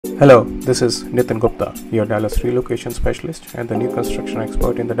Hello, this is Nitin Gupta, your Dallas relocation specialist and the new construction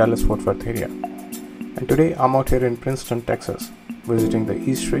expert in the Dallas-Fort Worth area. And today I'm out here in Princeton, Texas, visiting the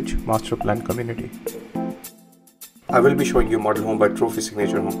Eastridge master plan community. I will be showing you model home by Trophy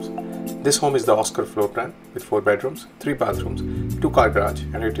Signature Homes. This home is the Oscar floor plan with 4 bedrooms, 3 bathrooms, 2-car garage,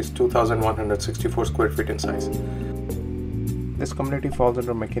 and it is 2,164 square feet in size. This community falls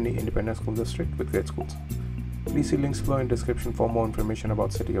under McKinney Independent School District with great schools. Please see links below in description for more information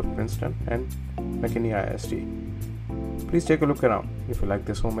about City of Princeton and McKinney ISD. Please take a look around. If you like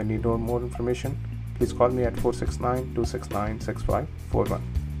this home and need more information, please call me at 469-269-6541.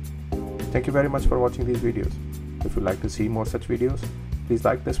 Thank you very much for watching these videos. If you'd like to see more such videos, please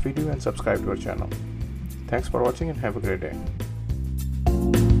like this video and subscribe to our channel. Thanks for watching and have a great day.